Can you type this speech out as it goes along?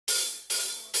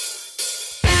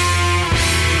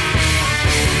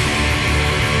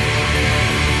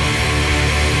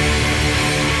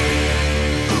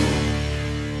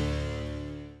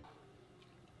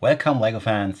Welcome LEGO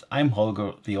fans, I'm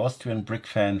Holger, the Austrian brick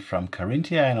fan from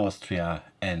Carinthia in Austria,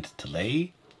 and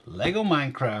today LEGO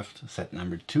Minecraft set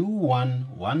number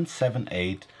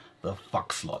 21178, the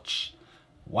Fox Lodge.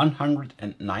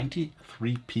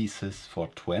 193 pieces for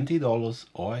 $20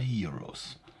 or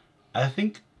euros. I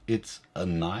think it's a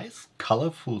nice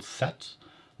colorful set,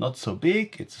 not so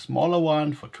big, it's a smaller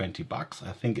one for 20 bucks.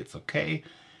 I think it's okay.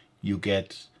 You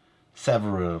get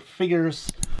several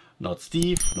figures. Not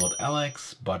Steve, not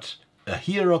Alex, but a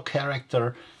hero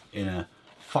character in a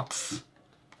fox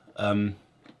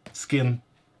skin.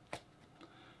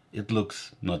 It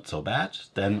looks not so bad.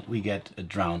 Then we get a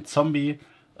drowned zombie,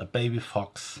 a baby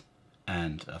fox,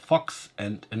 and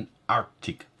an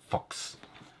Arctic fox.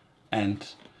 And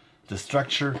the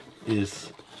structure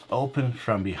is open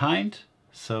from behind,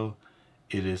 so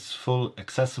it is full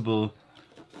accessible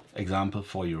example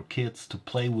for your kids to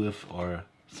play with or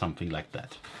something like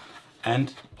that.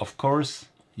 And of course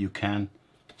you can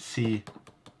see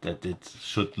that it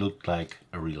should look like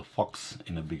a real fox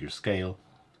in a bigger scale.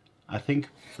 I think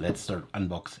let's start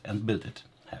unbox and build it.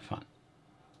 Have fun.